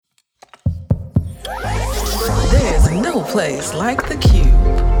no place like the Cube.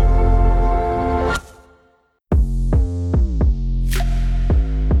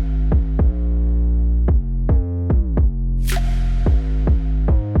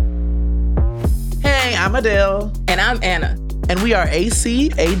 Hey, I'm Adele. And I'm Anna. And we are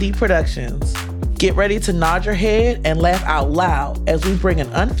ACAD Productions. Get ready to nod your head and laugh out loud as we bring an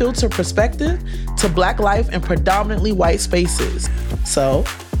unfiltered perspective to Black life in predominantly white spaces. So,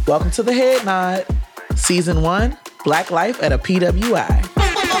 welcome to the Head Nod, Season 1, Black Life at a PWI.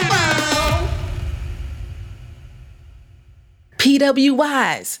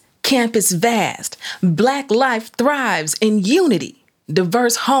 PWIs, campus vast, Black life thrives in unity,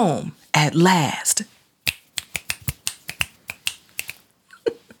 diverse home at last.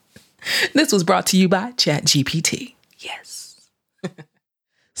 This was brought to you by ChatGPT. Yes.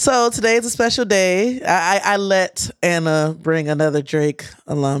 So today is a special day. I let Anna bring another Drake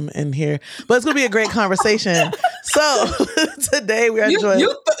alum in here, but it's gonna be a great conversation. So today we are joined.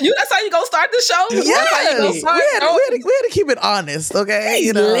 That's how you gonna start the show. Yeah, we had to keep it honest, okay?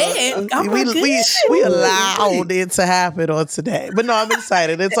 You know, we allowed it to happen on today, but no, I'm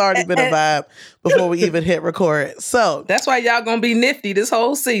excited. It's already been a vibe before we even hit record. So that's why y'all gonna be nifty this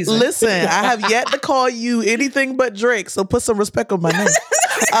whole season. Listen, I have yet to call you anything but Drake, so put some respect on my name.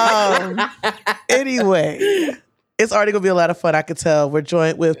 Anyway, it's already gonna be a lot of fun, I could tell. We're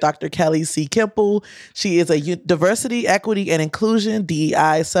joined with Dr. Kelly C. Kimple. She is a diversity, equity, and inclusion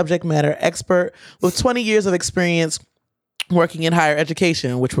DEI subject matter expert with 20 years of experience working in higher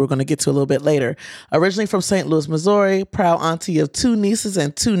education, which we're going to get to a little bit later. Originally from St. Louis, Missouri, proud auntie of 2 nieces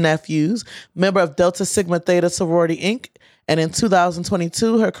and 2 nephews, member of Delta Sigma Theta Sorority, Inc., and in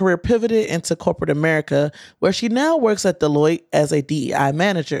 2022, her career pivoted into corporate America, where she now works at Deloitte as a DEI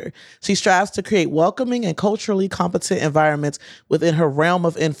manager. She strives to create welcoming and culturally competent environments within her realm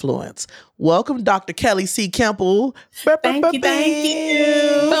of influence. Welcome, Dr. Kelly C. Kimple. Thank you.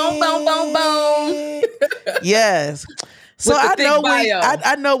 Boom, boom, boom, boom. Yes. So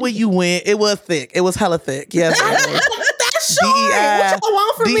I know where you went. It was thick. It was hella thick. Yes. Sure. What y'all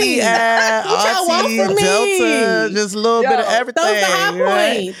want from me? What y'all want from me? Delta, just a little bit of everything. Those are high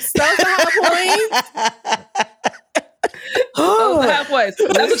points. Those are high points.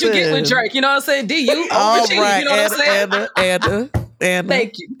 That's what you get with Drake. You know what I'm saying? D, you overachieve. Right. You know what I'm saying? Anna.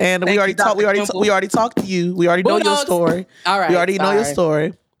 Thank you. And we already talked to you. We already know your story. All right. We already know your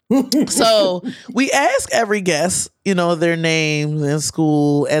story. So we ask every guest, their names and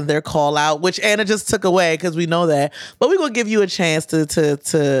school and their call out, which Anna just took away because we know that. But we're gonna give you a chance to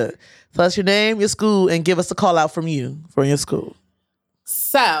tell us your name, your school, and give us a call out from your school.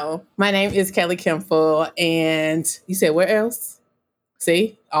 So my name is Kelly Kimple, and you said where else?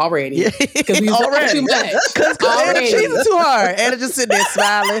 See, already. Because we already too much. Because Anna cheesing too hard. Anna just sitting there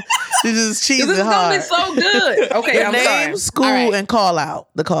smiling. She's just cheesing hard. This is so good. Okay, your name, school, and call out.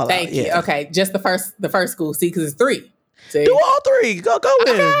 The call out. Thank you. Okay, just the first school. See, because it's 3. See? Do all 3. Go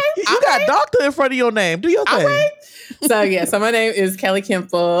then. You got doctor in front of your name. Do your thing. Right. So my name is Kelly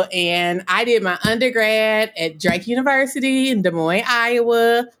Kimple, and I did my undergrad at Drake University in Des Moines,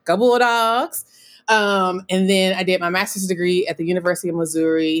 Iowa. Go Bulldogs. And then I did my master's degree at the University of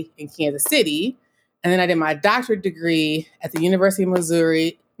Missouri in Kansas City. And then I did my doctorate degree at the University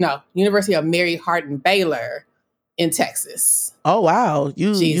of Mary Hardin Baylor in Texas. Oh, wow.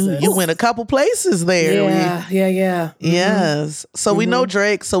 You went a couple places there. Yeah. Mm-hmm. Yes. So we know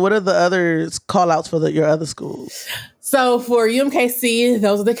Drake. So what are the other call outs for your other schools? So for UMKC,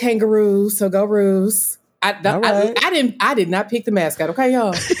 those are the Kangaroos. So go Roos. I did not pick the mascot. Okay,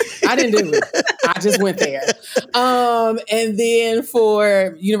 y'all. I didn't do it. I just went there. And then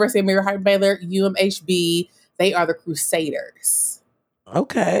for University of Mary Hardin Baylor, UMHB, they are the Crusaders.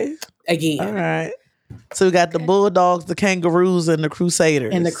 Okay. Again. All right. So we got the Bulldogs, the Kangaroos, and the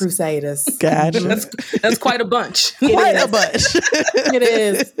Crusaders. Gotcha. That's quite a bunch. It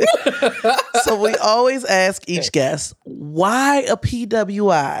is. So we always ask each guest, why a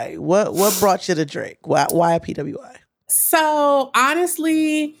PWI? What brought you to Drake? Why a PWI? So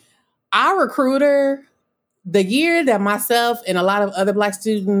honestly, our recruiter, the year that myself and a lot of other Black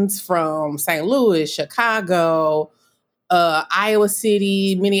students from St. Louis, Chicago, Iowa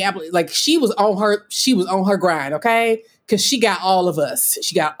City, Minneapolis, like she was on her grind, okay? Because she got all of us.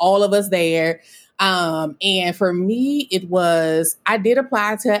 She got all of us there. And for me, it was, I did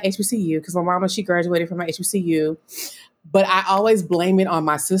apply to HBCU because my mama, she graduated from HBCU, but I always blame it on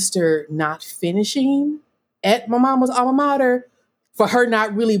my sister not finishing at my mama's alma mater for her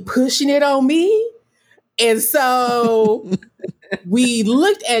not really pushing it on me. And so we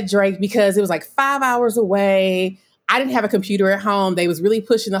looked at Drake because it was like 5 hours away. I didn't have a computer at home. They was really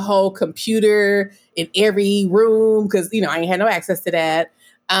pushing the whole computer in every room because, I ain't had no access to that.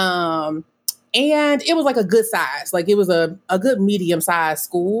 And it was like a good size. Like it was a good medium-sized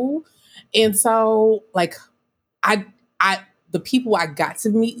school. And so like the people I got to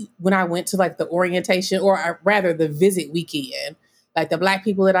meet when I went to like the orientation or rather the visit weekend, like the Black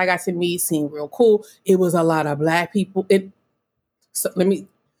people that I got to meet seemed real cool. It was a lot of Black people.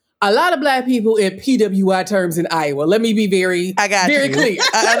 A lot of Black people in PWI terms in Iowa. Let me be very clear.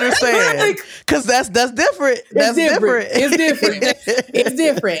 I understand. Because that's different. That's different. It's different. It's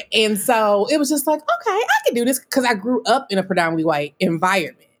different. And so it was just like, okay, I can do this because I grew up in a predominantly white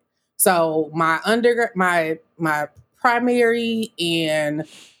environment. So my primary and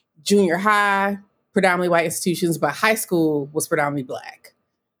junior high, predominantly white institutions, but high school was predominantly Black.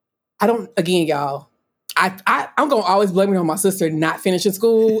 Y'all, I'm going to always blame it on my sister not finishing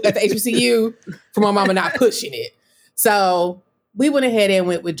school at the HBCU for my mama not pushing it. So we went ahead and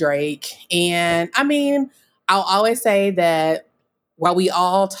went with Drake. And I mean, I'll always say that while we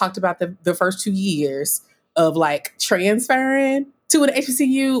all talked about the first 2 years of like transferring to an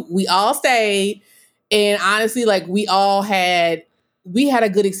HBCU, we all stayed. And honestly, like we had a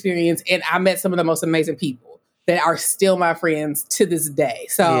good experience. And I met some of the most amazing people that are still my friends to this day.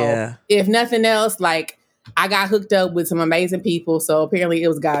 So if nothing else, like I got hooked up with some amazing people. So apparently it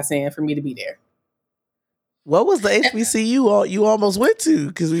was godsend for me to be there. What was the HBCU you almost went to?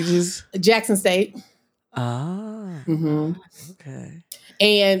 Because we just... Jackson State. Ah. Mm-hmm. Okay.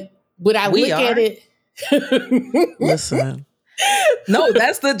 And would I look at it... Listen. No,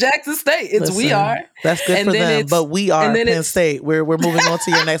 that's the Jackson State. We are. That's good for them. But we are Penn State. We're moving on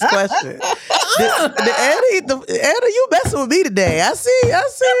to your next question. Anna, you messing with me today. I see.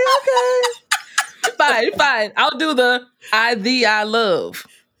 Okay. Fine. I'll do the I love.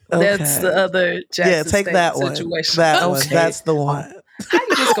 Okay. That's the other Jackson take State that one. Situation. That one. That's the one. How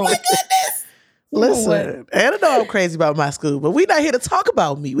you just going? Oh my goodness. Listen, Anna know I'm crazy about my school, but we're not here to talk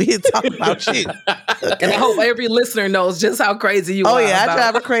about me. We're here to talk about you. Okay. And I hope every listener knows just how crazy you are. Oh yeah, I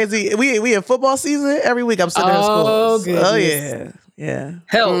drive her crazy. We in football season every week. I'm sitting there in school. Oh goodness. Oh yeah.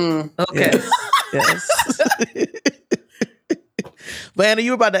 Help. Okay. Yes. But Anna,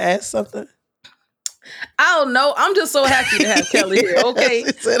 you were about to ask something? I don't know. I'm just so happy to have Kelly here. Okay,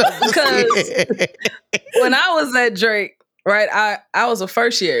 because when I was at Drake. Right, I was a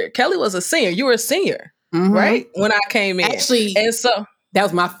first year. Kelly was a senior. You were a senior, right? When I came in, actually, and so that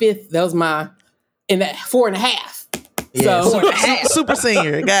was my fifth. That was my 4.5. Yeah, so super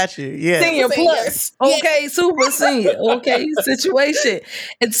senior. Got you. Yeah, senior plus. Okay, super senior. Okay, situation.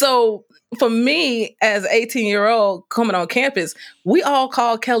 And so for me, as 18-year-old coming on campus, we all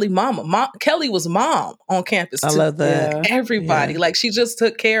called Kelly Mama. Kelly was mom on campus. I love that. Everybody, like she just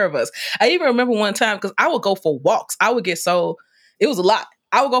took care of us. I even remember one time because I would go for walks. It was a lot.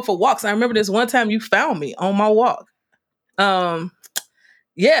 I would go for walks. I remember this one time you found me on my walk.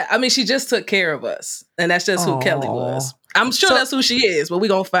 Yeah, I mean, she just took care of us, and that's just who Kelly was. I'm sure that's who she is, but we're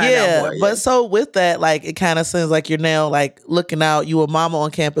going to find out more. But so with that, like, it kind of seems like you're now, like, looking out. You were mama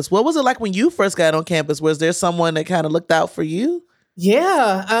on campus. What was it like when you first got on campus? Was there someone that kind of looked out for you?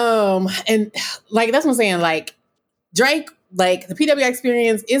 Yeah. And, like, that's what I'm saying. Like, Drake, like, the PWI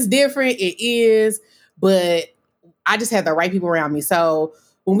experience is different. It is. But I just had the right people around me. So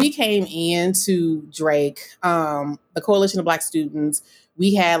when we came into Drake, the Coalition of Black Students,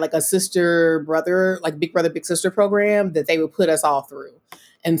 we had like a sister brother, like big brother, big sister program that they would put us all through.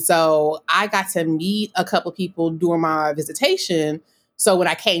 And so I got to meet a couple of people during my visitation. So when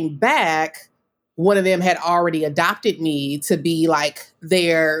I came back, one of them had already adopted me to be like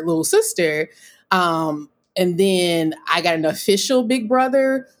their little sister. And then I got an official big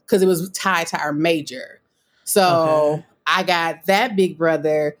brother because it was tied to our major. So I got that big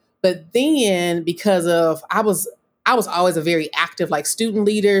brother. But then because of, I was always a very active, like student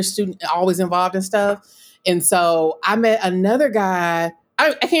leader, always involved in stuff. And so I met another guy.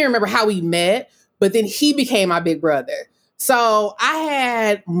 I can't remember how we met, but then he became my big brother. So I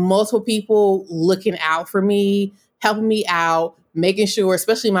had multiple people looking out for me, helping me out, making sure,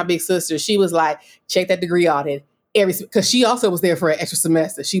 especially my big sister, she was like, check that degree audit. Because she also was there for an extra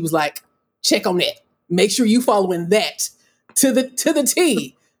semester. She was like, check on that. Make sure you following that to the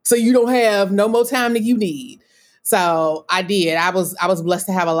T. So you don't have no more time than you need. So I did. I was blessed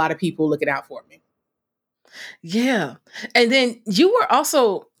to have a lot of people looking out for me. Yeah. And then you were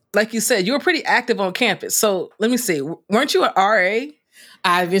also, like you said, you were pretty active on campus. So let me see. Weren't you an RA?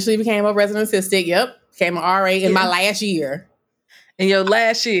 I eventually became a resident assistant. Yep. Became an RA in my last year. In your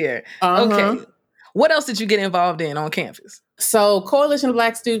last year. Okay. What else did you get involved in on campus? So Coalition of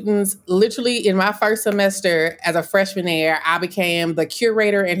Black Students, literally in my first semester as a freshman there, I became the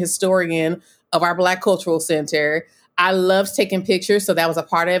curator and historian of our Black Cultural Center. I loved taking pictures, so that was a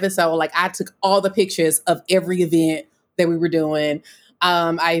part of it. So like I took all the pictures of every event that we were doing.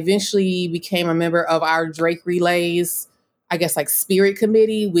 I eventually became a member of our Drake Relays, I guess like spirit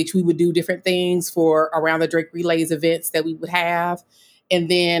committee, which we would do different things for around the Drake Relays events that we would have. And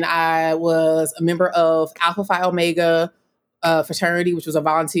then I was a member of Alpha Phi Omega fraternity, which was a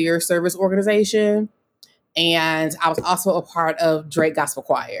volunteer service organization. And I was also a part of Drake Gospel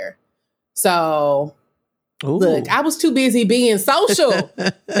Choir. So Ooh. look, I was too busy being social.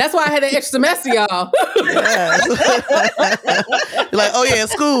 That's why I had an extra semester, y'all. Yes. You're like, oh yeah,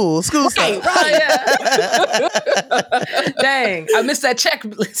 school stuff. Right. Oh, yeah. Dang, I missed that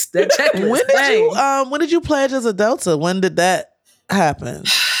checklist. When did you pledge as a Delta? When did that happen?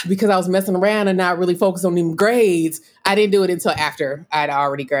 Because I was messing around and not really focused on them grades, I didn't do it until after I'd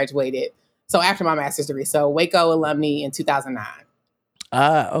already graduated. So after my master's degree. So Waco alumni in 2009.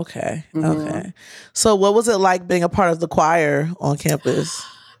 Ah, okay. Mm-hmm. Okay. So what was it like being a part of the choir on campus?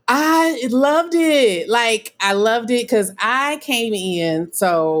 I loved it. Like, I loved it because I came in.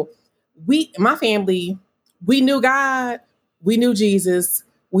 So my family, we knew God, we knew Jesus,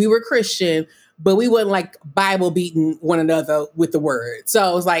 we were Christian, but we wasn't like Bible beating one another with the word. So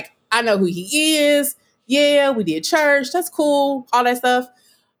it was like, I know who he is. Yeah, we did church. That's cool. All that stuff.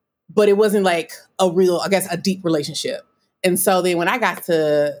 But it wasn't like a real, I guess, a deep relationship. And so then when I got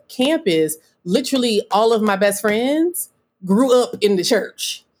to campus, literally all of my best friends grew up in the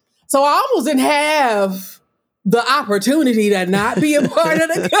church. So I almost didn't have the opportunity to not be a part of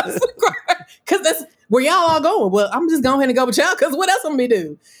the gospel choir. Because that's where y'all all going. Well, I'm just going ahead and go with y'all because what else am I going to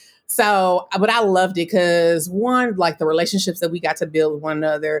do? So, but I loved it because one, like the relationships that we got to build with one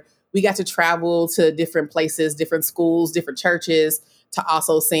another, we got to travel to different places, different schools, different churches to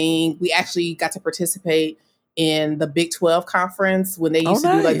also sing. We actually got to participate in the Big 12 conference when they used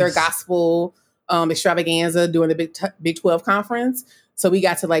to do like their gospel extravaganza during the Big 12 conference. So we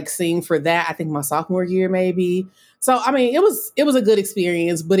got to like sing for that, I think my sophomore year maybe. So, I mean, it was a good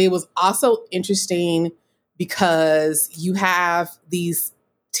experience, but it was also interesting because you have these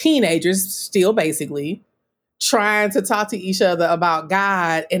teenagers still basically trying to talk to each other about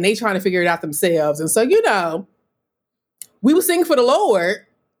God and they trying to figure it out themselves. And so, we were singing for the Lord,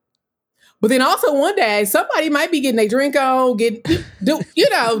 but then also one day somebody might be getting a drink on, doing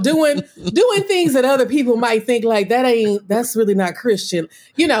things that other people might think like that's really not Christian,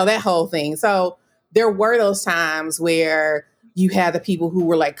 that whole thing. So there were those times where you had the people who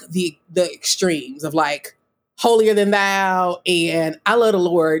were like the extremes of like holier than thou and I love the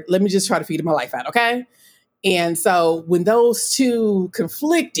Lord. Let me just try to figure my life out, okay? And so when those two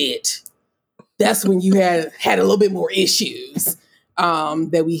conflicted, that's when you had a little bit more issues.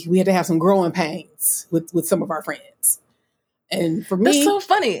 That we had to have some growing pains with some of our friends. And for me, that's so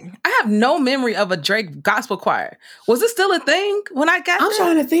funny. I have no memory of a Drake gospel choir. Was it still a thing when I got there? I'm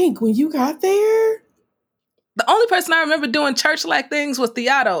trying to think when you got there. The only person I remember doing church-like things was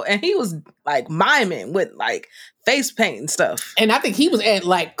Theato, and he was like miming with like face paint and stuff. And I think he was at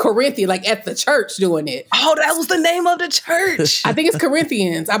like Corinthian, like at the church doing it. Oh, that was the name of the church. I think it's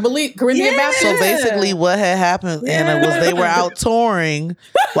Corinthians. I believe Corinthian Baptist. So basically what had happened, Anna, was they were out touring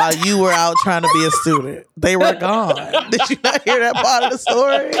while you were out trying to be a student. They were gone. Did you not hear that part of the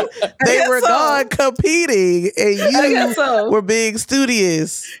story? They were gone competing and you were being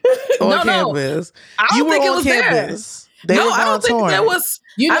studious on campus. I don't think it was campus. There. I don't think there was.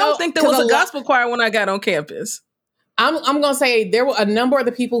 I don't think there was a gospel choir when I got on campus. I'm going to say there were a number of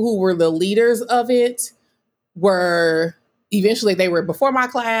the people who were the leaders of it were eventually they were before my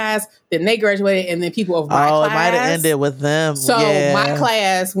class, then they graduated, and then people of my class. Oh, it might have ended with them. So my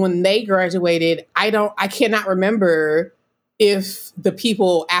class, when they graduated, I cannot remember if the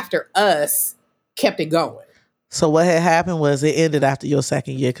people after us kept it going. So what had happened was it ended after your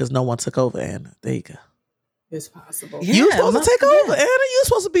second year because no one took over, Anna. There you go. It's possible. Yeah, you were supposed to take over, Anna. You were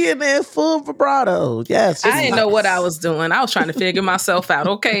supposed to be in there full vibrato. Yes. I didn't know what I was doing. I was trying to figure myself out.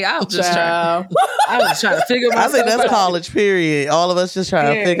 Okay. I was trying to figure myself out. I think that's college, period. All of us just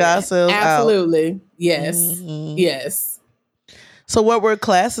trying to figure ourselves out. Absolutely. Yes. Mm-hmm. Yes. So what were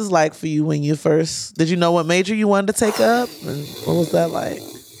classes like for you when you first, did you know what major you wanted to take up? And what was that like?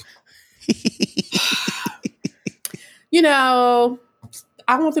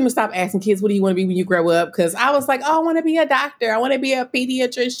 I want them to stop asking kids, what do you want to be when you grow up? Because I was like, oh, I want to be a doctor. I want to be a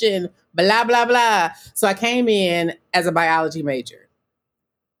pediatrician, blah, blah, blah. So I came in as a biology major.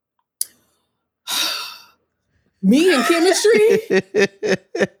 Me and chemistry?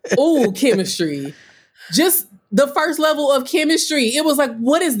 Ooh, chemistry. Just the first level of chemistry. It was like,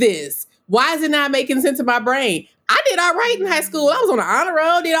 what is this? Why is it not making sense in my brain? I did all right in high school. I was on the honor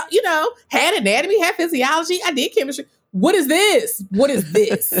roll, had anatomy, had physiology. I did chemistry. What is this? What is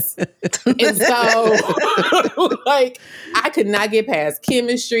this? And so, like, I could not get past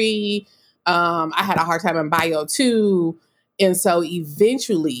chemistry. I had a hard time in bio too. And so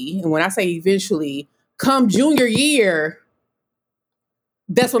eventually, and when I say eventually, come junior year,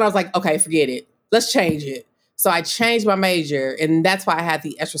 that's when I was like, okay, forget it. Let's change it. So I changed my major, and that's why I had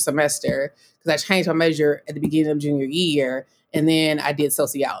the extra semester, because I changed my major at the beginning of junior year, and then I did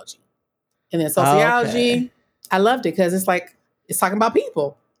sociology. And then sociology, I loved it because it's like, it's talking about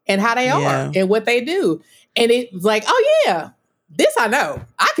people and how they are and what they do. And it's like, oh yeah, this I know.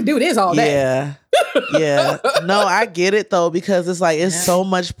 I could do this all day. Yeah. Yeah. No, I get it though, because it's like, it's so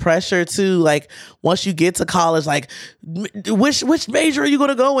much pressure too. Like once you get to college, like which major are you going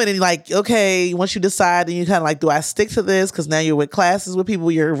to go in? And like, okay, once you decide, and you kind of like, do I stick to this? Cause now you're with classes with people,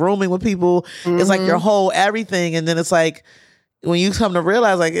 you're rooming with people. Mm-hmm. It's like your whole everything. And then it's like, when you come to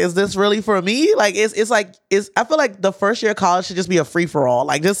realize, like, is this really for me? Like, I feel like the first year of college should just be a free for all.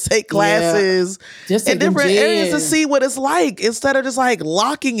 Like, just take classes just in different areas to see what it's like, instead of just like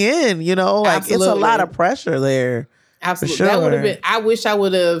locking in, Like, Absolutely. It's a lot of pressure there. Absolutely. Sure. That would have been, I wish I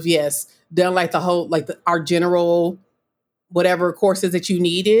would have, done like the whole, like our general, whatever courses that you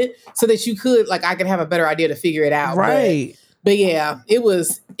needed, so that you could, like, I could have a better idea to figure it out. Right. But yeah, it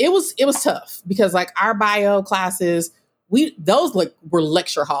was tough because like our bio classes, those like were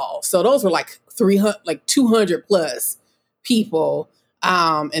lecture halls. So those were like 200 plus people.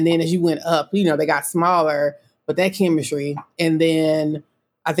 And then as you went up, they got smaller, but that chemistry. And then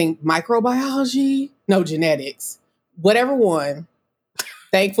I think genetics, whatever one.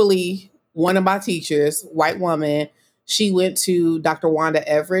 Thankfully, one of my teachers, white woman, she went to Dr. Wanda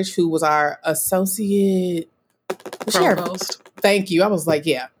Everidge, who was our associate provost. Thank you. I was like,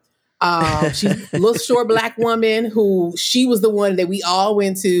 yeah. She's a little short Black woman who she was the one that we all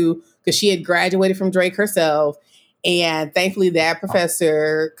went to because she had graduated from Drake herself. And thankfully that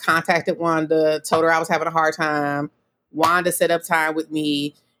professor contacted Wanda, told her I was having a hard time. Wanda set up time with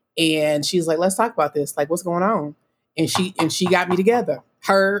me and she's like, let's talk about this. Like, what's going on? And she got me together.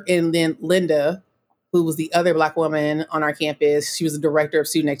 Her and then Linda, who was the other Black woman on our campus. She was the director of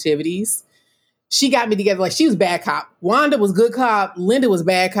student activities. She got me together. Like, she was bad cop. Wanda was good cop. Linda was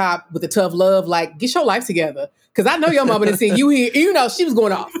bad cop with the tough love. Like, get your life together. Because I know your mama didn't see you here. She was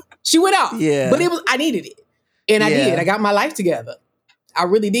going off. She went off. Yeah. But I needed it. And I did. I got my life together. I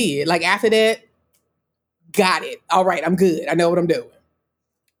really did. Like, after that, got it. All right, I'm good. I know what I'm doing.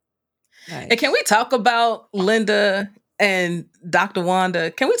 Nice. And can we talk about Linda and Dr.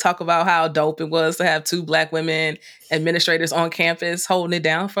 Wanda? Can we talk about how dope it was to have two Black women administrators on campus holding it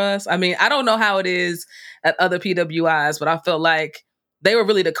down for us? I mean, I don't know how it is at other PWIs, but I feel like they were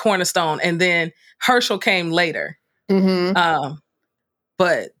really the cornerstone. And then Herschel came later. Mm-hmm.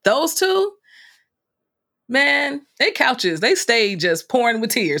 But those two, man, they couches, they stayed just pouring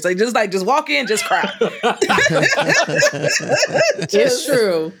with tears. They just walk in, just cry. It's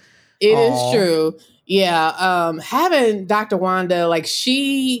true. It is true. Yeah. Having Dr. Wanda, like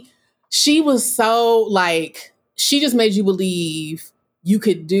she was so like, she just made you believe you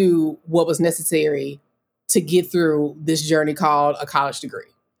could do what was necessary to get through this journey called a college degree.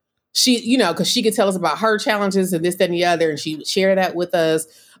 She, because she could tell us about her challenges and this, that, and the other. And she would share that with us,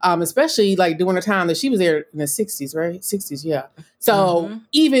 especially like during the time that she was there in the 60s, right? 60s. Yeah. So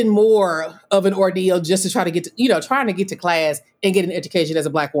even more of an ordeal just to try to get to, trying to get to class and get an education as a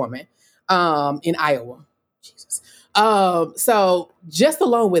Black woman in Iowa. Jesus. So just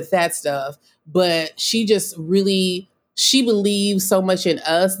alone with that stuff, but she just really, she believed so much in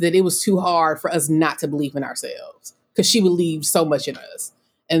us that it was too hard for us not to believe in ourselves because she believed so much in us.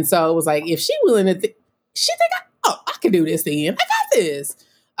 And so it was like, if she willing to, she think, I can do this then. I got this.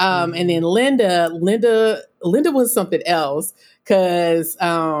 And then Linda was something else because,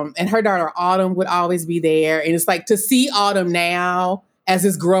 and her daughter Autumn would always be there. And it's like to see Autumn now as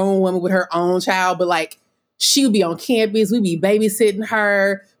this grown woman with her own child, but like she would be on campus, we'd be babysitting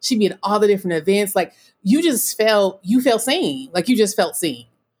her. She'd be at all the different events. Like you felt seen. Like you just felt seen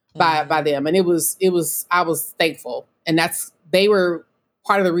by them. And I was thankful. And they were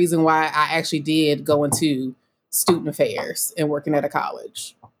part of the reason why I actually did go into student affairs and working at a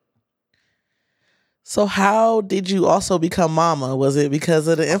college. So how did you also become mama? Was it because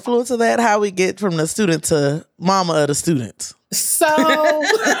of the influence of that? How we get from the student to mama of the students? So that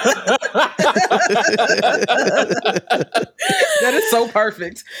is so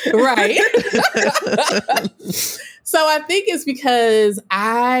perfect. Right. So I think it's because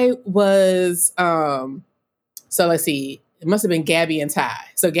I was So let's see. It must have been Gabby and Ty.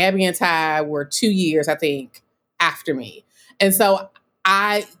 So Gabby and Ty were 2 years, I think, after me. And so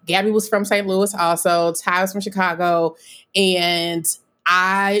Gabby was from St. Louis also. Ty was from Chicago. And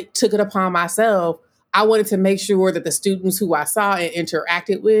I took it upon myself. I wanted to make sure that the students who I saw and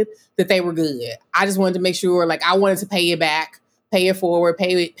interacted with, that they were good. I just wanted to make sure, like, I wanted to pay it back, pay it forward,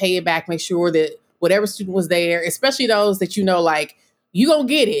 pay it back, make sure that whatever student was there, especially those that you know, like, you gonna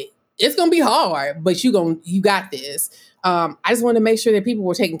get it. It's gonna be hard, but you got this. I just wanted to make sure that people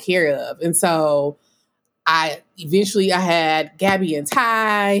were taken care of. And so I had Gabby and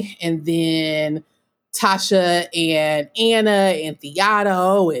Ty, and then Tasha and Anna and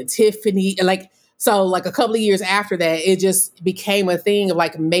Theato and Tiffany. And like a couple of years after that, it just became a thing of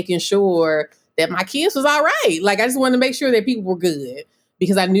like making sure that my kids was all right. Like I just wanted to make sure that people were good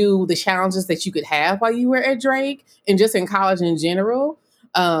because I knew the challenges that you could have while you were at Drake and just in college in general.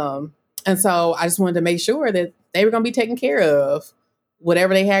 And so I just wanted to make sure that they were going to be taken care of,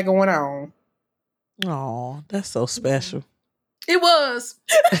 whatever they had going on. Oh, that's so special. It was.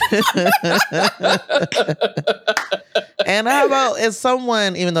 And how about as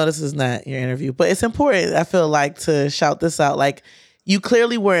someone, even though this is not your interview, but it's important, I feel like, to shout this out. Like, you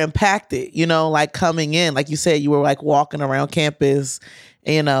clearly were impacted, you know, like coming in, like you said, you were like walking around campus,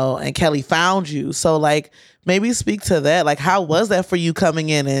 you know, and Kelly found you. So like, maybe speak to that. Like, how was that for you coming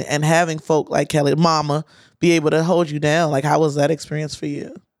in and having folk like Kelly, mama, be able to hold you down? Like, how was that experience for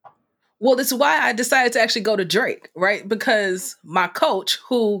you? Well, this is why I decided to actually go to Drake, right? Because my coach,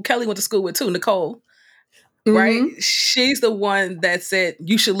 who Kelly went to school with too, Nicole, right? She's the one that said,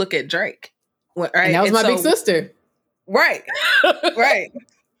 you should look at Drake. Right? And that was my big sister. Right. Right.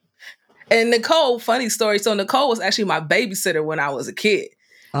 And Nicole, funny story. So Nicole was actually my babysitter when I was a kid.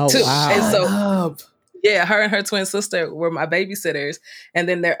 Oh, too. wow. And so, yeah, her and her twin sister were my babysitters. And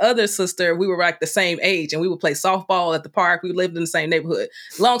then their other sister, we were like the same age and we would play softball at the park. We lived in the same neighborhood.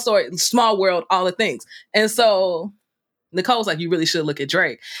 Long story, small world, all the things. And so Nicole was like, you really should look at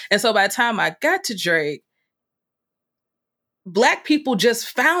Drake. And so by the time I got to Drake, Black people just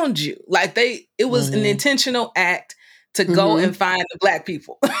found you. Like it was an intentional act to go and find the Black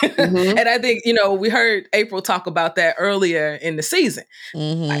people. And I think, you know, we heard April talk about that earlier in the season.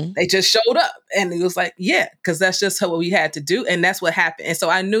 Like, they just showed up and it was like, yeah, because that's just what we had to do. And that's what happened. And so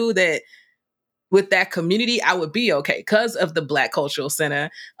I knew that with that community, I would be okay because of the Black Cultural Center.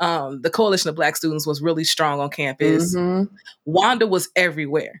 The Coalition of Black Students was really strong on campus. Wanda was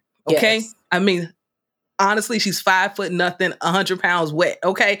everywhere. Okay. Yes. I mean, honestly, she's 5'0", 100 pounds wet.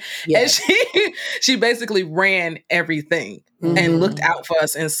 Okay. Yes. And she basically ran everything and looked out for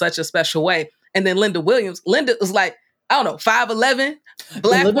us in such a special way. And then Linda Williams, Linda was like, I don't know, 5'11",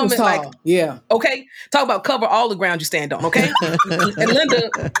 Black woman. Like, yeah. Okay. Talk about cover all the ground you stand on. Okay. And Linda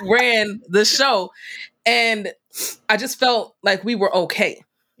ran the show. And I just felt like we were okay.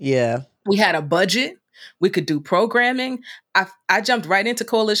 Yeah. We had a budget. We could do programming. I jumped right into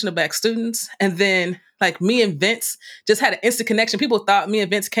Coalition of Black Students. And then like me and Vince just had an instant connection. People thought me and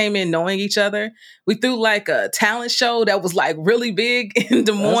Vince came in knowing each other. We threw like a talent show that was like really big in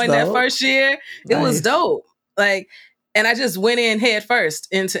Des Moines that first year. It was dope. Like, and I just went in head first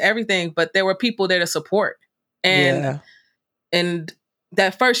into everything, but there were people there to support. And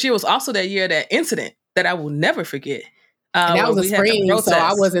that first year was also that year, that incident that I will never forget. And that was a spring, so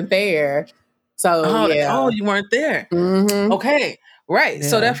I wasn't there. So you weren't there. Okay. Right. Yeah.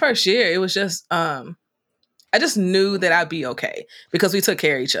 So that first year, it was just, I just knew that I'd be okay because we took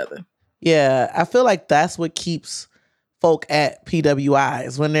care of each other. Yeah. I feel like that's what keeps folk at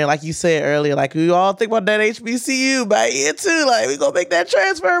PWIs when they're, like you said earlier, like we all think about that HBCU by year 2, like we gonna make that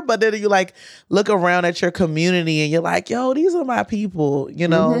transfer. But then you like look around at your community and you're like, yo, these are my people, you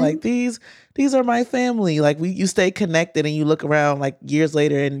know, like these are my family. Like you stay connected and you look around like years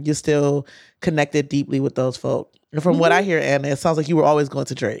later and you're still connected deeply with those folk. And from what I hear, Anna, it sounds like you were always going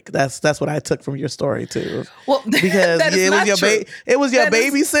to Drake. That's what I took from your story too. Well, because it was your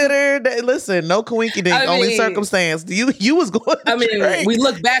babysitter. Listen, no coincidence, only circumstance. You was going. To Drake. We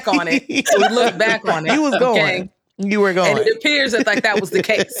look back on it. We look back on it. You was going. Okay? You were going. And it appears that was the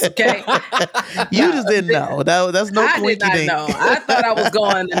case. Okay, you just didn't know. That's no coincidence. I did not know. I thought I was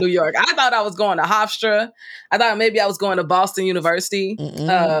going to New York. I thought I was going to Hofstra. I thought maybe I was going to Boston University.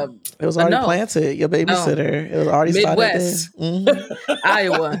 It was already planted. Your babysitter. It was already Midwest.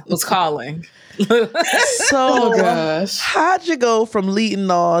 Iowa was calling. So, gosh, how'd you go from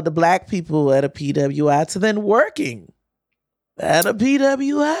leading all the Black people at a PWI to then working at a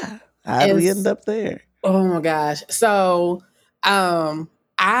PWI? How did we end up there? Oh my gosh. So, of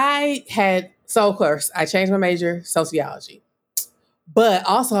course, I changed my major, sociology. But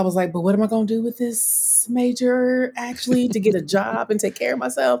also I was like, but what am I going to do with this major actually to get a job and take care of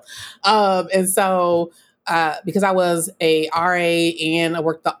myself? And so because I was a RA and I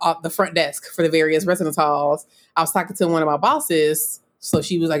worked the front desk for the various residence halls, I was talking to one of my bosses. So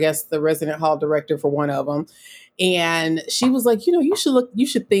she was, I guess, the resident hall director for one of them. And she was like, you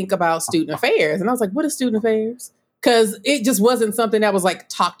should think about student affairs. And I was like, what is student affairs? Because it just wasn't something that was like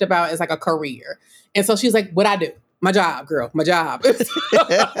talked about as like a career. And so she's like, what I do? My job, girl, my job.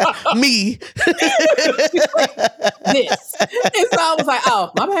 Me. This. And so I was like,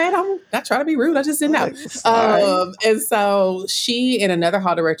 oh, my bad. I'm not trying to be rude. I just didn't know. And so she and another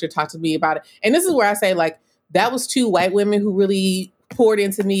hall director talked to me about it. And this is where I say, like, that was 2 white women who really poured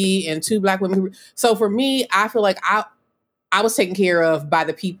into me and 2 Black women. So for me, I feel like I was taken care of by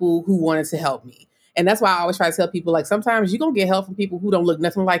the people who wanted to help me. And that's why I always try to tell people, like, sometimes you're going to get help from people who don't look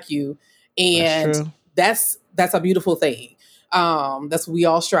nothing like you. And that's a beautiful thing. That's what we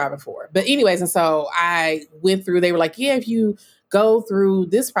all striving for. But anyways, and so I went through, they were like, yeah, if you go through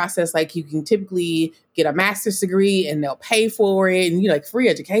this process, like you can typically get a master's degree and they'll pay for it. And like free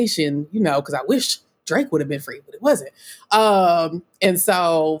education, because I wish Drake would have been free, but it wasn't. And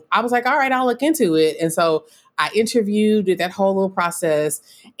so I was like, all right, I'll look into it. And so I interviewed, did that whole little process,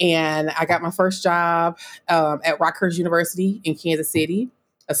 and I got my first job at Rockhurst University in Kansas City,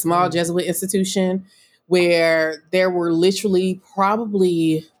 a small Jesuit institution where there were literally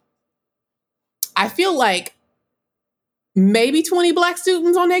probably, I feel like maybe 20 Black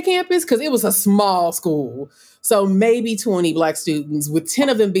students on that campus because it was a small school. So maybe 20 Black students, with 10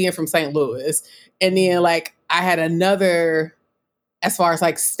 of them being from St. Louis. And then like I had another, as far as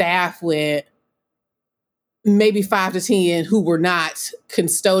like staff went, maybe 5 to 10 who were not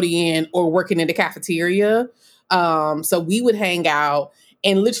custodian or working in the cafeteria. So we would hang out.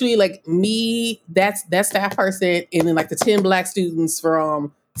 And literally, like me, that staff person, and then like the 10 Black students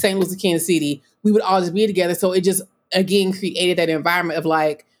from St. Louis and Kansas City, we would all just be together. So it just, again, created that environment of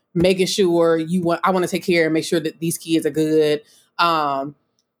like making sure I want to take care and make sure that these kids are good. And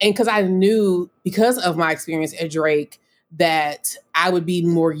because I knew, because of my experience at Drake, that I would be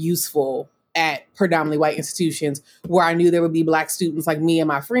more useful at predominantly white institutions where I knew there would be Black students like me and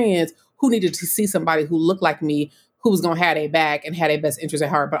my friends who needed to see somebody who looked like me, who was going to have their back and have their best interest at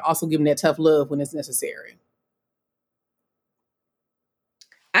heart, but also give them that tough love when it's necessary.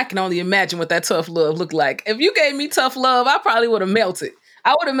 I can only imagine what that tough love looked like. If you gave me tough love, I probably would have melted.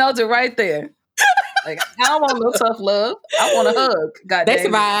 I would have melted right there. Like, I don't want no tough love. I want a hug. God they damn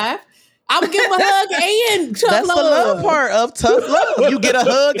survive. I would give them a hug and tough That's love. the love part of tough love. You get a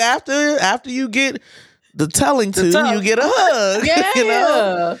hug after you get the telling to, you get a hug.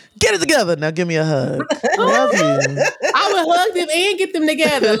 Yeah. Get it together. Now give me a hug. Love you. I would hug them and get them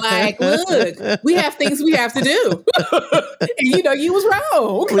together. Like, look, we have things we have to do. And you was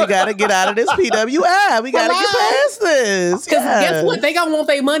wrong. We got to get out of this PWI. We got to get past this. Because guess what? They going to want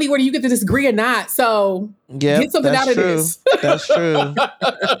their money whether you get to disagree or not. So get something out of this. That's true.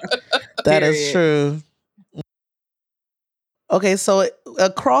 That is true. Okay, so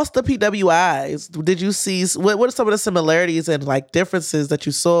across the PWIs, did you see what are some of the similarities and like differences that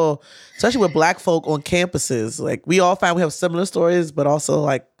you saw, especially with Black folk on campuses? Like we all find we have similar stories, but also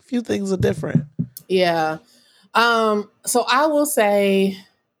like a few things are different. Yeah. So I will say,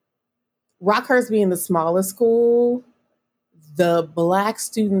 Rockhurst being the smallest school, the Black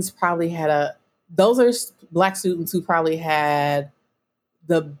students probably had those are Black students who probably had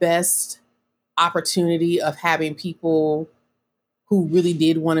the best opportunity of having people who really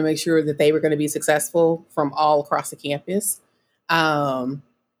did want to make sure that they were going to be successful from all across the campus. But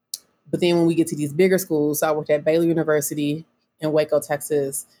then when we get to these bigger schools, so I worked at Baylor University in Waco,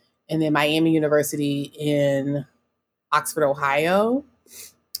 Texas, and then Miami University in Oxford, Ohio.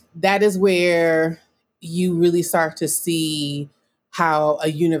 That is where you really start to see how a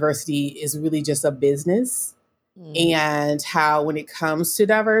university is really just a business, and how when it comes to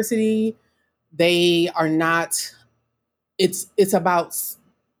diversity, they are not... It's about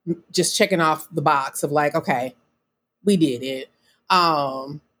just checking off the box of like, okay, we did it.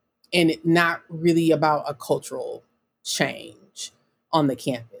 And not really about a cultural change on the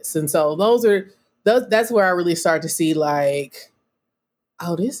campus. And so that's where I really start to see like,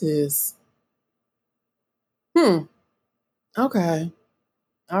 oh, this is, okay.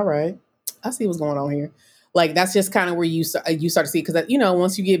 All right. I see what's going on here. Like, that's just kind of where you start to see, because,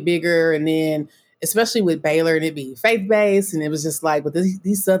 once you get bigger, and then especially with Baylor and it being faith-based, and it was just like with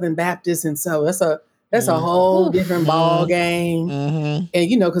these Southern Baptists, and so that's a whole different ball game. And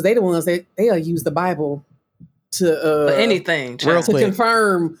because they the ones they'll use the Bible for anything, real to quick,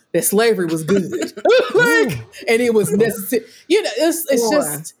 confirm that slavery was good, and it was necessary. You know,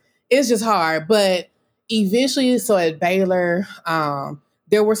 it's just hard. But eventually, so at Baylor,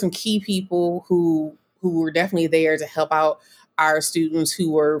 there were some key people who were definitely there to help out our students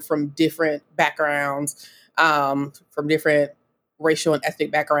who were from different backgrounds, from different racial and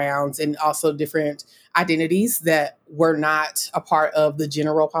ethnic backgrounds, and also different identities that were not a part of the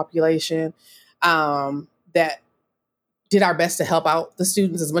general population, that did our best to help out the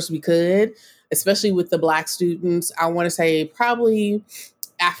students as much as we could, especially with the Black students. I want to say probably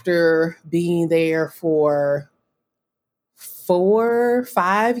after being there for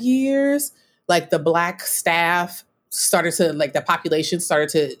 4-5 years, like the Black staff started to, like the population started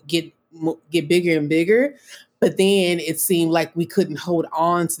to get bigger and bigger. But then it seemed like we couldn't hold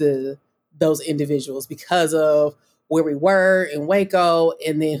on to those individuals because of where we were in Waco,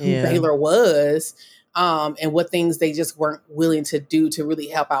 and then who Baylor was, and what things they just weren't willing to do to really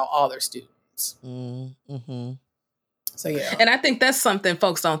help out all their students. Mm-hmm. So, yeah. And I think that's something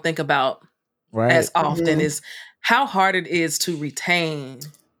folks don't think about as often, is how hard it is to retain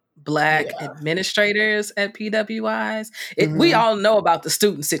Black administrators at PWIs. We all know about the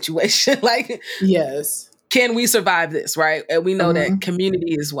student situation. Like, yes. Can we survive this, right? And we know that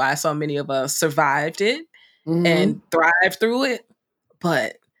community is why so many of us survived it and thrived through it.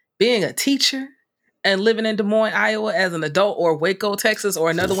 But being a teacher and living in Des Moines, Iowa as an adult, or Waco, Texas, or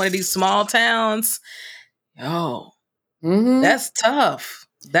another one of these small towns, that's tough.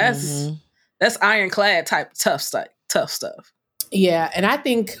 That's ironclad type tough stuff. Yeah, and I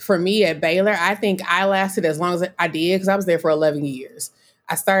think for me at Baylor, I think I lasted as long as I did because I was there for 11 years.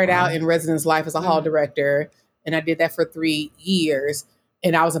 I started out in residence life as a hall director, and I did that for 3 years.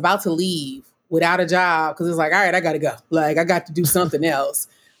 And I was about to leave without a job because it was like, all right, I got to go. Like, I got to do something else.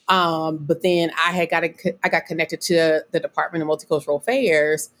 But then I got connected to the Department of Multicultural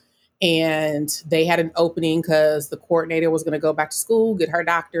Affairs, and they had an opening because the coordinator was going to go back to school, get her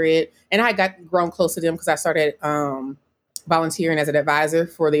doctorate. And I got grown close to them because I started volunteering as an advisor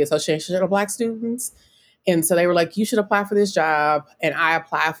for the Association of Black Students. And so they were like, you should apply for this job. And I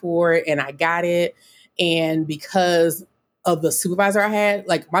applied for it and I got it. And because of the supervisor I had,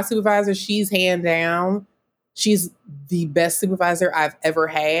 like my supervisor, she's hand down. She's the best supervisor I've ever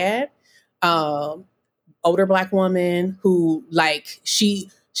had. Older Black woman who, like,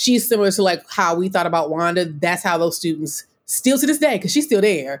 she's similar to like how we thought about Wanda. That's how those students still to this day, because she's still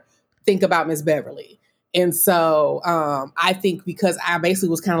there, think about Miss Beverly. And so I think because I basically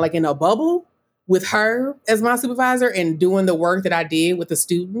was kind of like in a bubble with her as my supervisor and doing the work that I did with the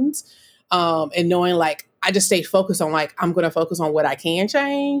students, and knowing like I just stayed focused on like, I'm going to focus on what I can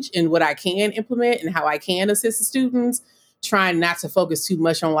change and what I can implement and how I can assist the students, trying not to focus too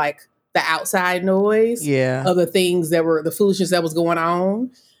much on like the outside noise of the things that were the foolishness that was going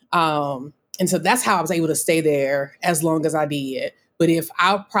on. And so that's how I was able to stay there as long as I did. But if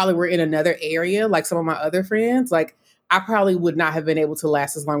I probably were in another area, like some of my other friends, like I probably would not have been able to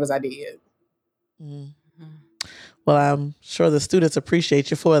last as long as I did. Mm-hmm. Well, I'm sure the students appreciate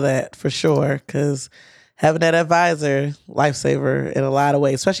you for that, for sure, because having that advisor, lifesaver in a lot of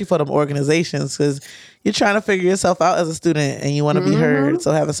ways, especially for them organizations, because you're trying to figure yourself out as a student and you want to be heard.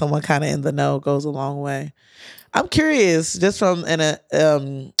 So having someone kind of in the know goes a long way. I'm curious, just from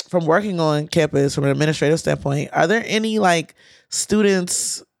working on campus from an administrative standpoint, are there any like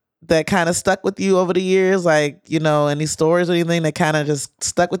students that kind of stuck with you over the years? Like, you know, any stories or anything that kind of just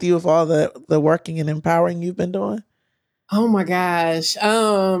stuck with you with all the working and empowering you've been doing? Oh my gosh.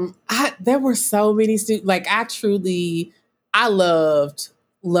 There were so many students. Like I loved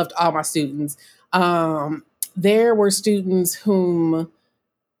all my students. There were students whom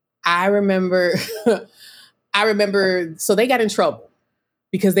I remember, so they got in trouble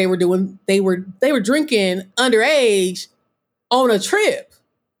because they were drinking underage on a trip.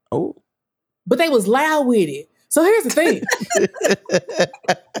 Oh. But they was loud with it. So here's the thing.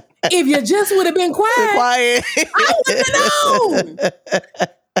 If you just would have been quiet, I wouldn't have known.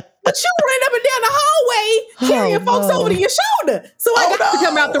 But you ran up and down the hallway carrying folks over to your shoulder. So I got to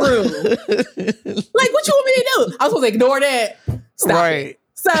come out the room. Like, what you want me to do? I was supposed to ignore that. Stop it.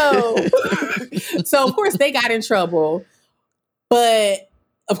 So of course they got in trouble. But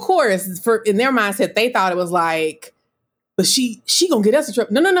of course, in their mindset, they thought it was like, but she gonna get us in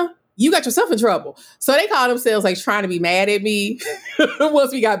trouble. No. You got yourself in trouble. So they called themselves like trying to be mad at me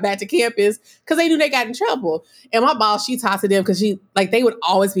once we got back to campus because they knew they got in trouble. And my boss, she talked to them because they would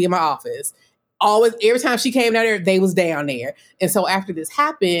always be in my office. Always, every time she came down there, they was down there. And so after this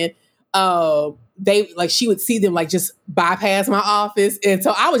happened, she would see them like just bypass my office. And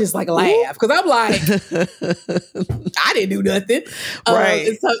so I would just like laugh because I'm like, I didn't do nothing. Right.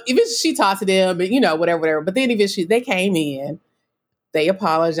 And so eventually she talked to them and, whatever. But then eventually they came in, they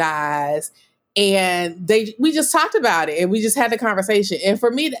apologized, and we just talked about it and we just had the conversation. And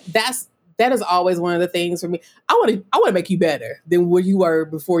for me, that is always one of the things for me. I want to make you better than where you were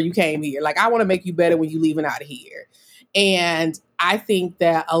before you came here. Like I want to make you better when you leaving out of here. And I think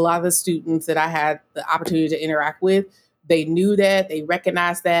that a lot of the students that I had the opportunity to interact with, they knew that, they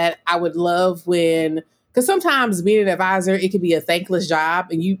recognized that. I would love because sometimes being an advisor, it can be a thankless job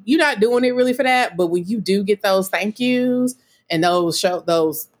and you're not doing it really for that. But when you do get those thank yous and those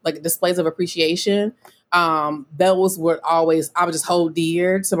like displays of appreciation, those were always, I would just hold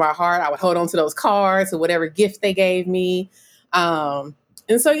dear to my heart. I would hold on to those cards or whatever gift they gave me. And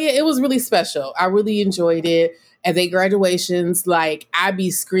so, yeah, it was really special. I really enjoyed it. At their graduations, like I'd be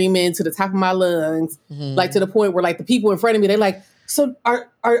screaming to the top of my lungs, like to the point where like the people in front of me, they're like, so are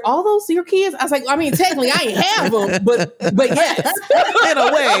all those your kids? I was like, I mean, technically I ain't have them, but yes. In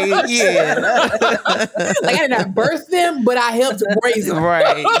a way, yeah. Like I did not birth them, but I helped raise them.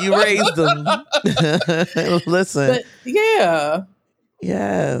 Right. You raised them. Listen. But yeah.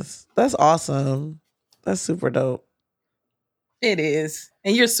 Yes. That's awesome. That's super dope. It is.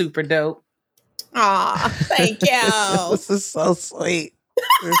 And you're super dope. Aw, thank you. This is so sweet.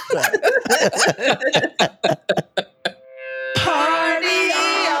 Party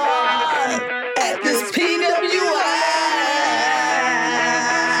on at this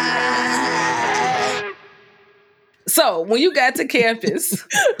PWI. So, when you got to campus,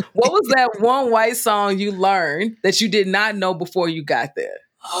 what was that one white song you learned that you did not know before you got there?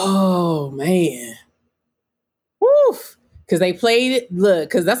 Oh, man. Woof. Because they played it,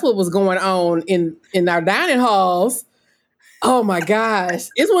 because that's what was going on in our dining halls. Oh my gosh.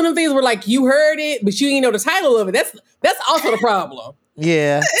 It's one of them things where like you heard it, but you didn't know the title of it. That's also the problem.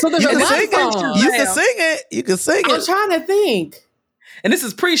 Yeah. So there's a lot of songs. You can sing it. You can sing it. I'm trying to think. And this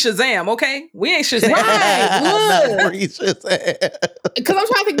is pre-Shazam, okay? We ain't Shazam. Right. Not pre-Shazam. Because I'm trying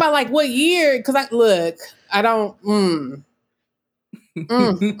to think about like what year, because I don't,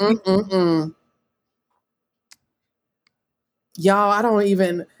 Y'all, I don't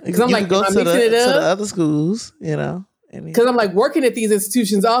even, because I'm You like, can go I'm to mixing the it up. other schools, Because I'm like working at these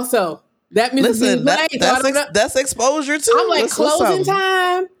institutions also. That music Listen, being played, that's exposure too. I'm like Listen to closing something.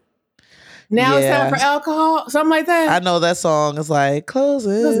 time. Now it's time for alcohol, something like that. I know that song is like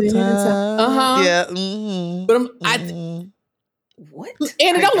closing time. Uh-huh. Yeah. Mm-hmm. But What?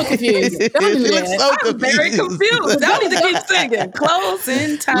 Anna, don't look confused. Don't do She looks that. so I'm very confused. I need to keep singing.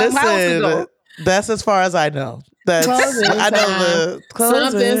 Closing time. How else it go? Listen, that's as far as I know. That's Closing I know the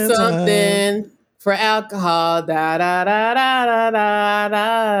closing something for alcohol. Da da da da da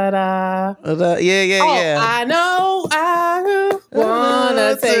da da. Yeah. I know I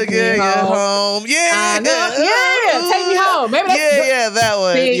wanna take me home. Yeah. I know. Yeah, take me home. Maybe that's that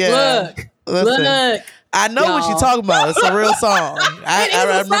one. big. Yeah. Look. I know what you're talking about. It's a real song. I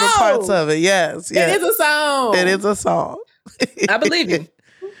remember parts of it. Yes. It is a song. It is a song. I believe you.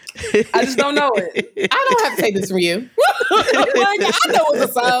 I just don't know it. I don't have to take this from you. Like, I know it's a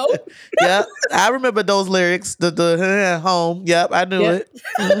song. Yep. I remember those lyrics. The home. Yep. I knew it.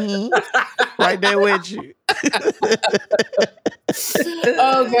 Mm-hmm. Right there with you.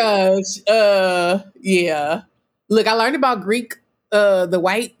 Oh gosh. Yeah. Look, I learned about Greek, the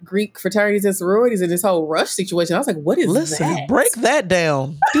white Greek fraternities and sororities in this whole Rush situation. I was like, what is that? Break that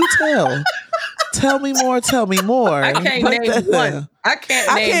down. Do tell. Tell me more. I can't name one. I can't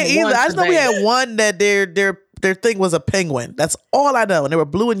either. I just know we had one that their thing was a penguin. That's all I know. And they were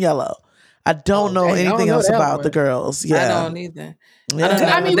blue and yellow. I don't know anything else about the girls. Yeah. I don't either. Yeah.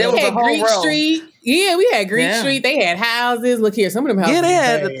 I mean, we had Greek Street. Yeah, we had Greek Street. They had houses. Look here, some of them houses.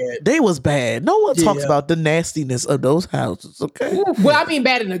 They was bad. No one talks about the nastiness of those houses. Okay. Well, I mean,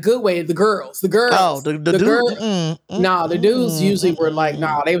 bad in a good way. The girls. Oh, the girls. No, the dudes usually were like,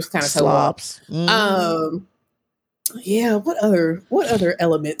 they was kind of slops. Yeah. What other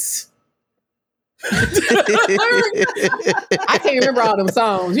elements? I can't remember all them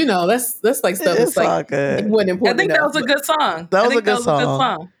songs. That's like stuff. It's like all good. it wasn't important. I think that was a good song. That was a good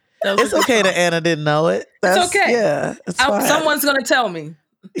song. It's okay that Anna didn't know it. It's okay. Yeah, it's fine. Someone's gonna tell me.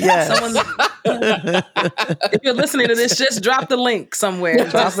 Yes. If you're listening to this, just drop the link somewhere.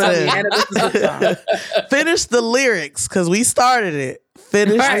 Drop it in. Anna, this is a good song. Finish the lyrics because we started it.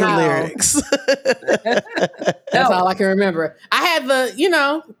 Finish the lyrics. That's all I can remember. I had the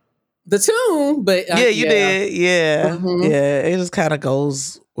tune, but yeah, you did. Yeah, Mm-hmm. Yeah. It just kind of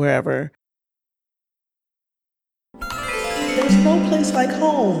goes wherever. There's no place like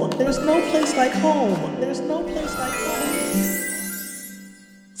home. There's no place like home. There's no place like home.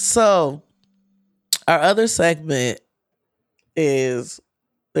 So, our other segment is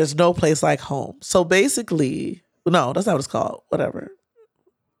there's no place like home. So basically, no, that's not what it's called. Whatever.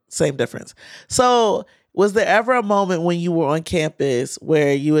 Same difference. So, was there ever a moment when you were on campus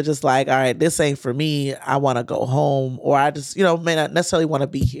where you were just like, all right, this ain't for me. I want to go home, or I just, may not necessarily want to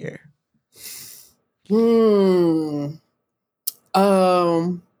be here?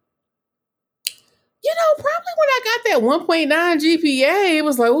 Probably when I got that 1.9 GPA, it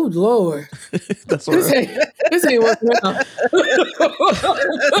was like, oh Lord, That's right. this ain't working out.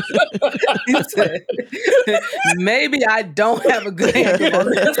 He said, maybe I don't have a good handle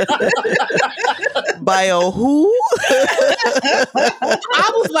on this. Bio who?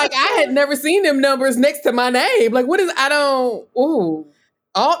 I was like, I had never seen them numbers next to my name. Like, what is?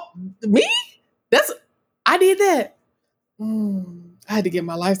 Me? I did that. I had to get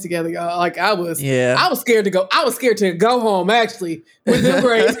my life together, y'all. Like I was scared to go. I was scared to go home actually with them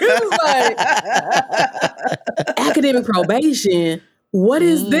grades. It was like academic probation. What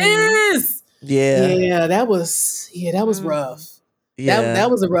is this? Yeah, that was rough. Yeah, that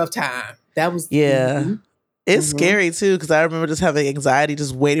was a rough time. That was It's scary too because I remember just having anxiety,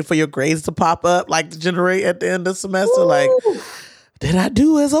 just waiting for your grades to pop up, like to generate at the end of the semester. Ooh. Like, did I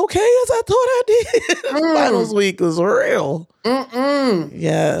do as okay as I thought I did? Finals week was real.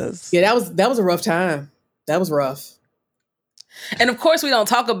 Yes. Yeah, that was a rough time. That was rough. And of course, we don't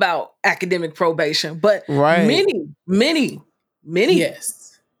talk about academic probation, but many people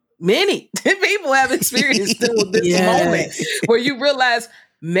have experienced this moment where you realize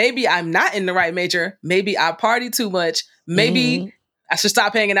maybe I'm not in the right major. Maybe I party too much. Maybe I should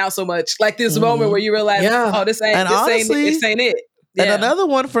stop hanging out so much. Like this moment where you realize, this ain't it. And another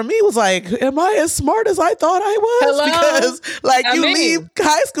one for me was like, am I as smart as I thought I was? Hello? Because you leave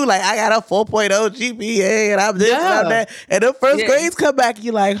high school, like I got a 4.0 GPA and I'm this and I'm that. And the first grades come back and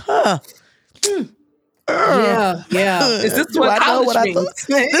you're like, huh. Yeah. Is this what college means?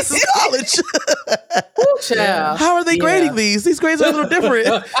 This is college. Ooh, child. How are they grading these? These grades are a little different.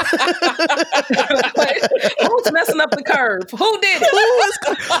 Who's messing up the curve? Who did it?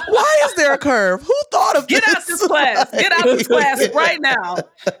 Why is there a curve? Who thought of this? Get out this class. Get out this class right now.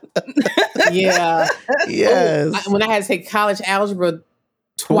 Yeah. Yes. When I had to take college algebra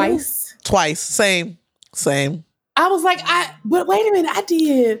twice. Same. I was like, but wait a minute, I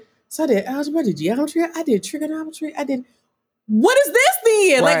did. So I did algebra, I did geometry, I did trigonometry, what is this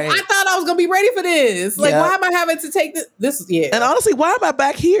then? Right. Like, I thought I was going to be ready for this. Like, why am I having to take this? And honestly, why am I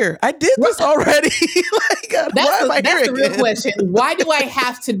back here? I did this already. That's the real question. Why do I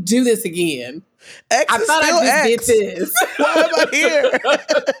have to do this again? I thought I just did this. Why am I here?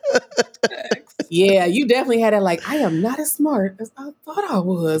 Yeah, you definitely had that like, I am not as smart as I thought I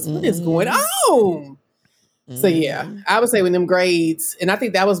was. What is going on? So yeah, I would say with them grades, and I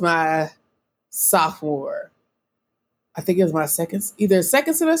think that was my sophomore. I think it was my either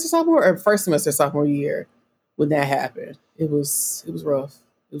second semester sophomore or first semester sophomore year when that happened. It was rough.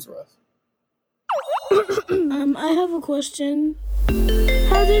 It was rough. I have a question.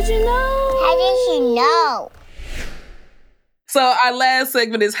 How did you know? So our last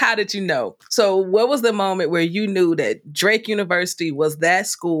segment is how did you know? So what was the moment where you knew that Drake University was that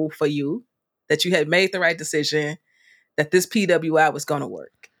school for you? That you had made the right decision, that this PWI was going to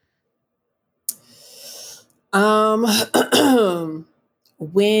work?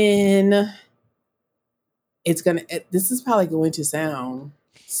 When this is probably going to sound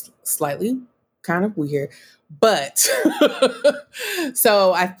slightly kind of weird, but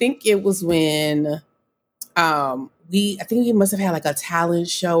so I think it was when I think we must have had like a talent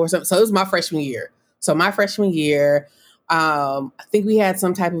show or something. So it was my freshman year. I think we had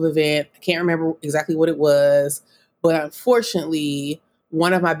some type of event. I can't remember exactly what it was, but unfortunately,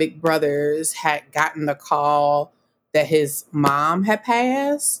 one of my big brothers had gotten the call that his mom had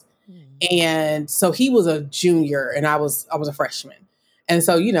passed. And so he was a junior and I was a freshman. And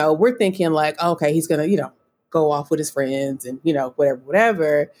so, we're thinking like, okay, he's going to, go off with his friends and,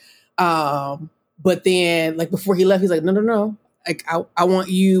 whatever. But then like before he left, he's like, no. Like I want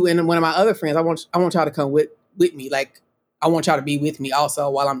you and one of my other friends, I want y'all to come with me. Like, I want y'all to be with me also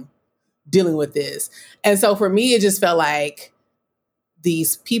while I'm dealing with this. And so for me, it just felt like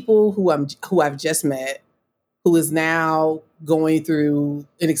these people who I've just met, who is now going through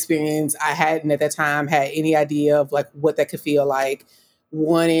an experience I hadn't at that time had any idea of like what that could feel like,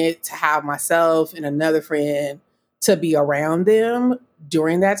 wanted to have myself and another friend to be around them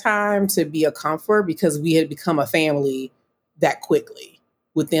during that time, to be a comfort because we had become a family that quickly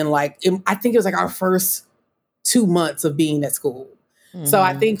within I think it was like our first 2 months of being at school. So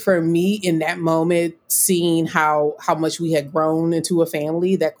I think for me in that moment, seeing how much we had grown into a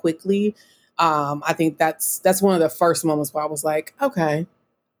family that quickly, I think that's one of the first moments where I was like, okay,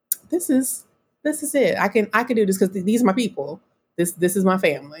 this is it. I can do this because these are my people. This is my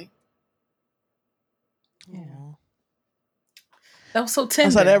family. Yeah. That was so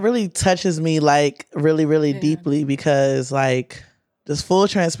tender. So that really touches me like really, really deeply because like just full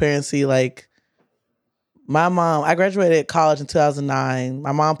transparency, like my mom, I graduated college in 2009.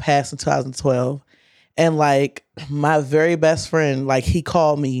 My mom passed in 2012. And like my very best friend, like he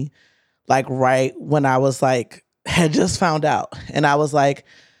called me like right when I was like, had just found out. And I was like,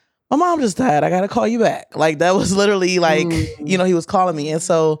 my mom just died. I got to call you back. Like that was literally like, you know, he was calling me. And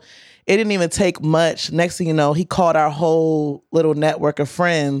so it didn't even take much. Next thing you know, he called our whole little network of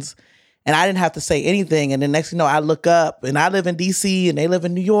friends and I didn't have to say anything. And then next thing you know, I look up and I live in DC and they live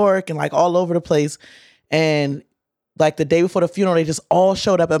in New York and like all over the place. And like the day before the funeral, they just all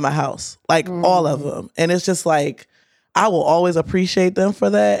showed up at my house, like all of them. And it's just like, I will always appreciate them for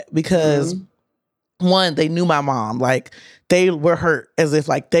that because one, they knew my mom. Like they were hurt as if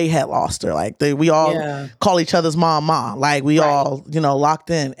like they had lost her. Like we all call each other's mom. Like we all, you know, locked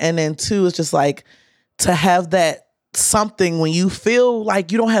in. And then two, it's just like to have that something when you feel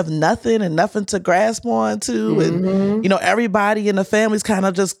like you don't have nothing and nothing to grasp on to. And, you know, everybody in the family's kind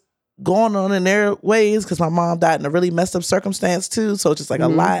of just going on in their ways because my mom died in a really messed up circumstance too. So it's just like a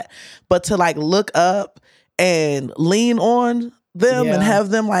lot. But to like look up and lean on them and have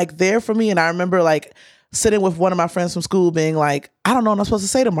them like there for me. And I remember like sitting with one of my friends from school being like, I don't know what I'm supposed to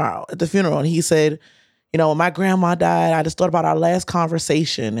say tomorrow at the funeral. And he said, you know, when my grandma died, I just thought about our last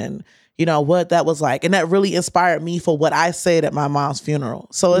conversation and, you know, what that was like. And that really inspired me for what I said at my mom's funeral.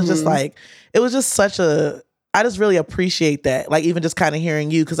 So it's just like, it was just I just really appreciate that. Like even just kind of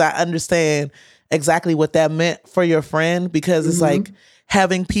hearing you, because I understand exactly what that meant for your friend, because it's like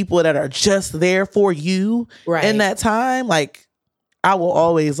having people that are just there for you in that time. Like I will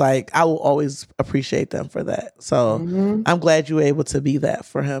always appreciate them for that. So I'm glad you were able to be that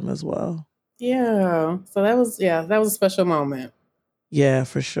for him as well. Yeah. So that was a special moment. Yeah,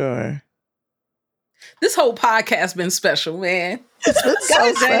 for sure. This whole podcast been special, man. It's been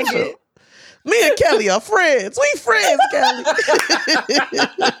so special. Me and Kelly are friends. We friends, Kelly.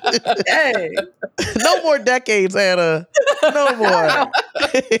 Hey. No more decades, Anna. No more.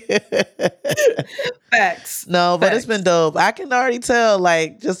 Facts. No, but it's been dope. I can already tell,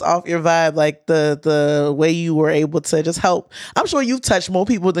 like, just off your vibe, like the way you were able to just help. I'm sure you've touched more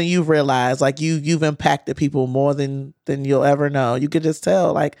people than you've realized. Like you've impacted people more than you'll ever know. You could just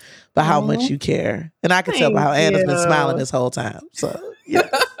tell, like, by how much you care. And I can tell by how Anna's been smiling this whole time. So yeah.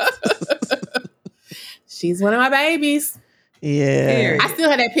 She's one of my babies. Yeah. I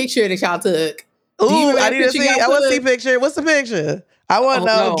still have that picture that y'all took. Ooh, I need to see. I want to see picture. What's the picture? I want to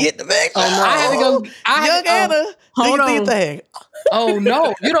know. No. Get the picture. Oh, no. I had to go. Young Anna, hold on. Do your thing. Oh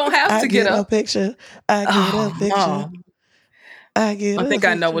no, you don't have to get up. A picture. I get a picture. Mom. I think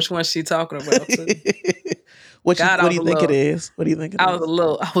I know which one she's talking about too. What do you think it is? What do you think it is? I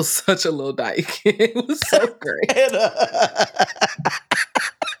was such a little dyke. It was so great.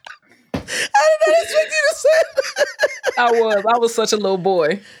 I did not expect you to say that. I was such a little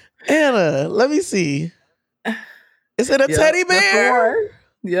boy. Anna, let me see. Is it a teddy bear?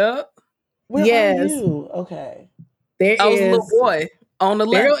 Yep. Where are you? Okay. I was a little boy on the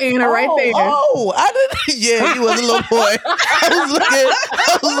left. There go Anna right there. Oh, I didn't. Yeah, you was a little boy.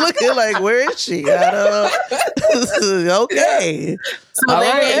 I was looking like, where is she? Okay. So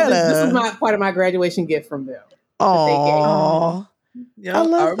this is part of my graduation gift from them. Oh. Yeah, I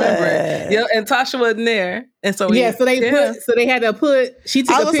remember it. Yeah, and Tasha wasn't there, and so they had to put. She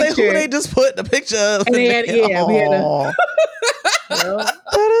took a picture. Say, who they just put the picture of, and we had to.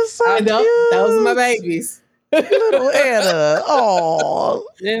 That is so cute. Those are my babies. Little Anna. Oh,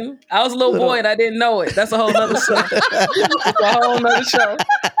 yeah. I was a little boy and I didn't know it. That's a whole nother show. That's a whole nother show.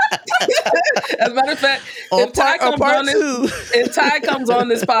 As a matter of fact, if Ty comes on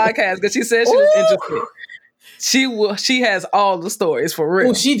this podcast because she said she was interested. She has all the stories for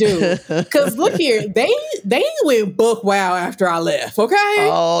real. Oh, she do. Because look here, they went buck wild after I left. Okay.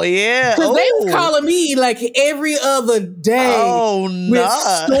 Oh yeah. Because they was calling me like every other day with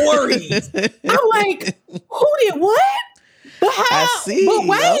stories. I'm like, who did what? But how? I see. But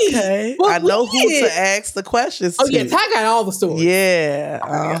wait. Okay. I know who to ask the questions to. Oh yeah, Ty got all the stories. Yeah.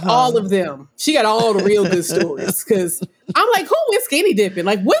 All of them. She got all the real good stories. Because I'm like, who is skinny dipping?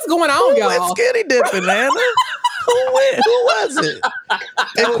 Like, what's going on, y'all? Who is skinny dipping, Anna? Who was it?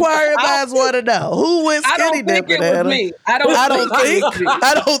 Inquiring minds want to know. Who went skinny dipping? It was me. I don't think.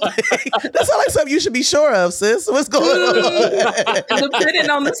 That sounds like something you should be sure of, sis. What's going on? Depending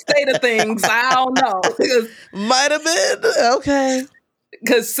on the state of things, I don't know. Might have been. Okay.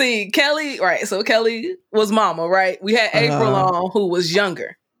 Because see, Kelly, right? So Kelly was mama, right? We had April on, who was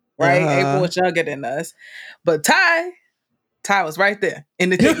younger, right? April was younger than us. But Ty was right there in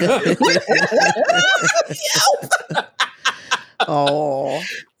the Oh,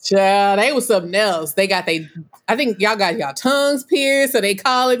 child, they was something else. They got I think y'all got y'all tongues pierced, so they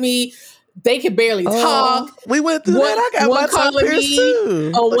calling me. They could barely talk. We went through that. I got my tongue pierced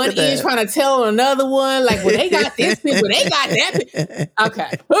too. On one ear trying to tell another one, like, well, they got this piece, well, they got that. Okay.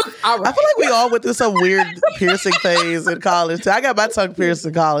 All right. I feel like we all went through some weird piercing phase in college too. I got my tongue pierced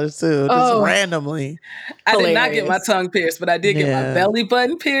in college too, just randomly. I did not get my tongue pierced, but I did get my belly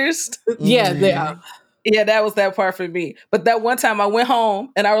button pierced. Yeah, Yeah, that was that part for me. But that one time I went home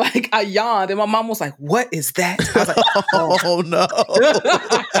and I yawned and my mom was like, "What is that?" I was like, "Oh no."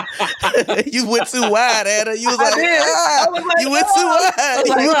 You went too wide, Anna. You was like, you went too wide.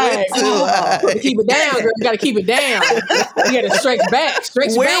 You went too wide. Keep it down, girl. You gotta keep it down. You gotta stretch back.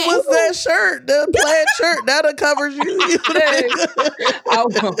 Where was that shirt? The plaid shirt that covers you.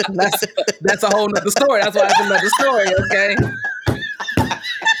 That's a whole nother story. That's why it's another story, okay?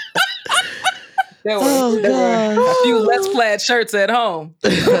 There were a few less plaid shirts at home. I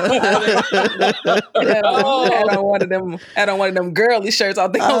don't one of them girly shirts. I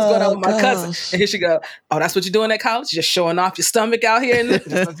think I was going out with my cousin. And here she go, "Oh, that's what you're doing at college? You're just showing off your stomach out here? And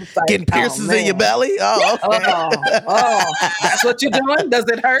like, getting piercings in your belly? Oh, okay. That's what you're doing? Does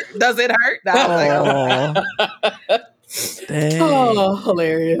it hurt? I was like, Dang. Oh,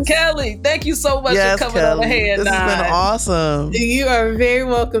 hilarious. Kelly, thank you so much for coming on the Head Nod. This has been awesome. You are very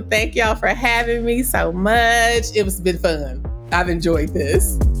welcome. Thank y'all for having me so much. It has been fun. I've enjoyed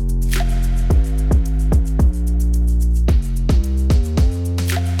this.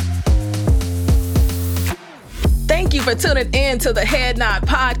 Thank you for tuning in to the Head Nod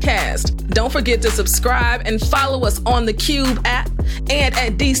Podcast. Don't forget to subscribe and follow us on the Cube app and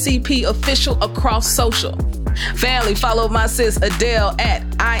at DCP Official across social. Family, follow my sis Adele at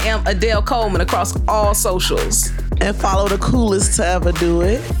I am Adele Coleman across all socials. And follow the coolest to ever do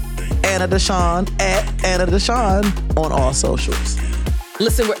it, Anna Deshawn at Anna Deshawn on all socials.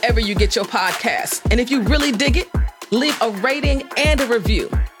 Listen wherever you get your podcasts. And if you really dig it, leave a rating and a review.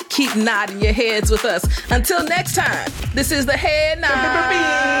 Keep nodding your heads with us. Until next time, this is the Head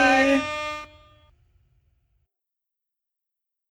Nod.